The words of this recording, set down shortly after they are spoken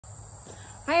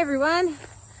Hi everyone,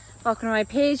 welcome to my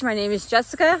page. My name is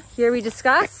Jessica. Here we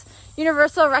discuss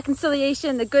universal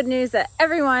reconciliation, the good news that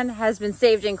everyone has been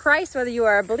saved in Christ, whether you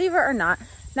are a believer or not.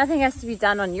 Nothing has to be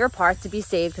done on your part to be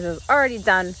saved because it was already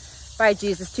done by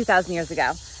Jesus 2,000 years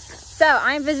ago. So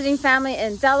I'm visiting family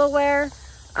in Delaware.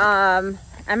 I'm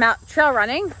out trail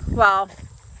running. Well,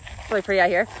 it's really pretty out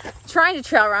here. Trying to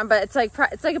trail run, but it's like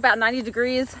about 90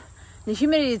 degrees. And the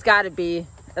humidity's got to be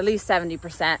at least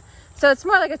 70%. So it's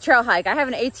more like a trail hike. I have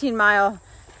an 18-mile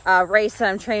race that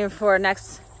I'm training for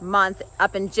next month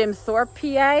up in Jim Thorpe,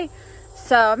 PA.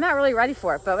 So I'm not really ready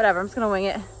for it, but whatever. I'm just gonna wing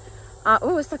it.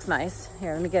 Oh, this looks nice.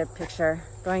 Here, let me get a picture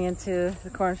going into the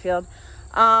cornfield.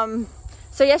 So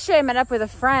yesterday I met up with a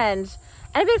friend,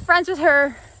 and I've been friends with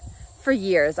her for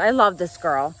years. I love this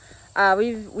girl.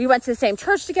 We went to the same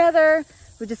church together.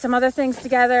 We did some other things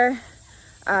together,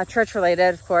 church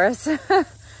related, of course.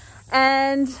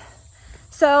 And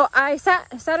so I sat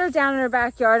her down in her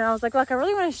backyard, and I was like, look, I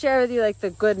really want to share with you like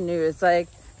the good news, like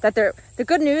that the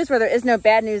good news where there is no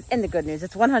bad news in the good news.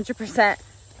 It's 100%.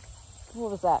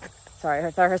 What was that? Sorry, I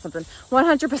thought I heard something.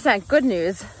 100% good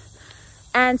news.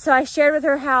 And so I shared with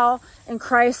her how in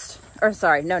Christ, or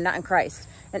sorry, no, not in Christ,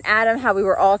 in Adam, how we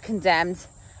were all condemned,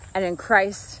 and in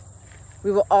Christ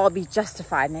we will all be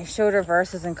justified. And I showed her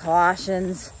verses in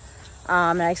Colossians,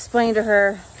 and I explained to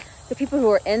her the people who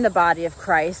are in the body of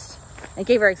Christ, and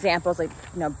gave her examples like,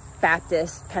 you know,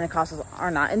 Baptists, Pentecostals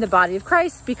are not in the body of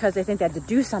Christ because they think they have to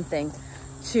do something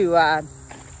to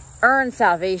earn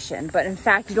salvation. But in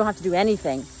fact, you don't have to do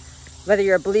anything. Whether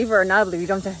you're a believer or not a believer, you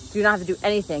do not have to do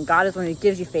anything. God is the one who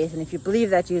gives you faith. And if you believe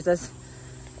that Jesus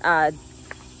died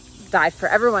for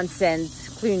everyone's sins,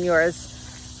 including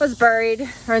yours, was buried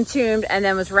or entombed, and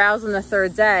then was roused on the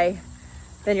third day,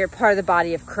 then you're part of the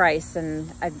body of Christ.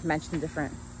 And I've mentioned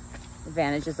different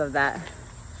advantages of that.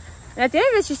 And at the end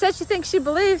of it, she said she thinks she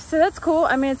believes, so that's cool.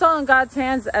 I mean, it's all in God's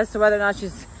hands as to whether or not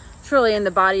she's truly in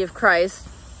the body of Christ.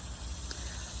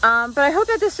 But I hope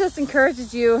that this just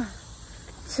encourages you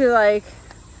to, like,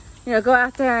 you know, go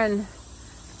out there and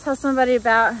tell somebody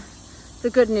about the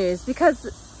good news, because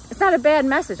it's not a bad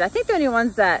message. I think the only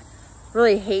ones that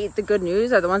really hate the good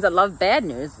news are the ones that love bad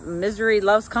news. Misery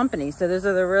loves company. So those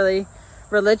are the really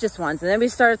religious ones. And then we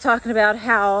started talking about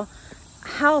how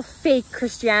fake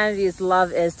Christianity's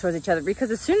love is towards each other,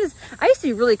 because as soon as I used to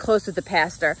be really close with the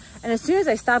pastor, and as soon as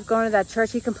I stopped going to that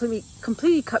church, he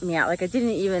completely cut me out. Like I didn't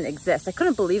even exist. I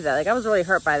couldn't believe that. Like I was really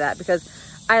hurt by that, because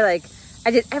I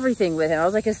did everything with him. I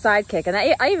was like his sidekick, and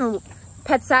I even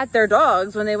pet sat their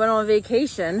dogs when they went on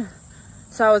vacation.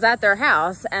 So I was at their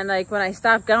house, and like when I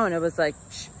stopped going, it was like,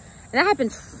 and that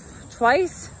happened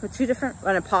twice with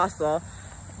an apostle.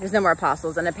 There's no more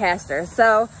apostles, and a pastor.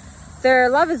 So their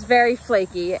love is very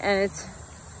flaky, and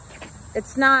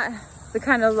it's not the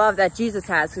kind of love that Jesus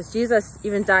has, because Jesus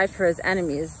even died for his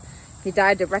enemies. He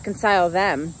died to reconcile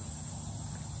them,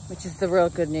 which is the real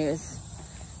good news.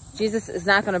 Jesus is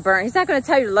not going to burn. He's not going to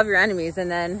tell you to love your enemies and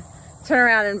then turn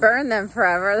around and burn them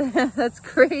forever. That's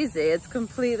crazy. It's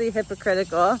completely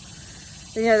hypocritical.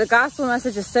 You know, the gospel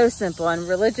message is so simple, and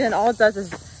religion, all it does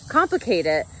is complicate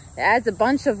it. It adds a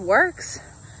bunch of works.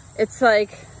 It's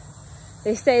like,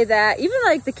 they say that even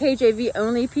like the KJV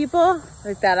only people,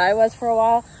 like that I was for a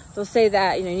while, they'll say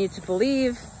that, you know, you need to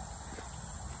believe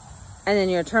and then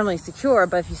you're eternally secure.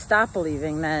 But if you stop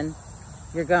believing, then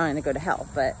you're going to go to hell.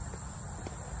 But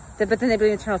then they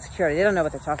believe in eternal security. They don't know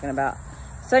what they're talking about.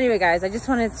 So anyway, guys, I just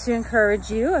wanted to encourage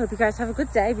you. I hope you guys have a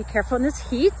good day. Be careful in this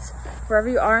heat, wherever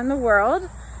you are in the world.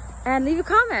 And leave a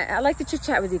comment. I'd like to chit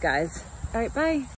chat with you guys. All right, bye.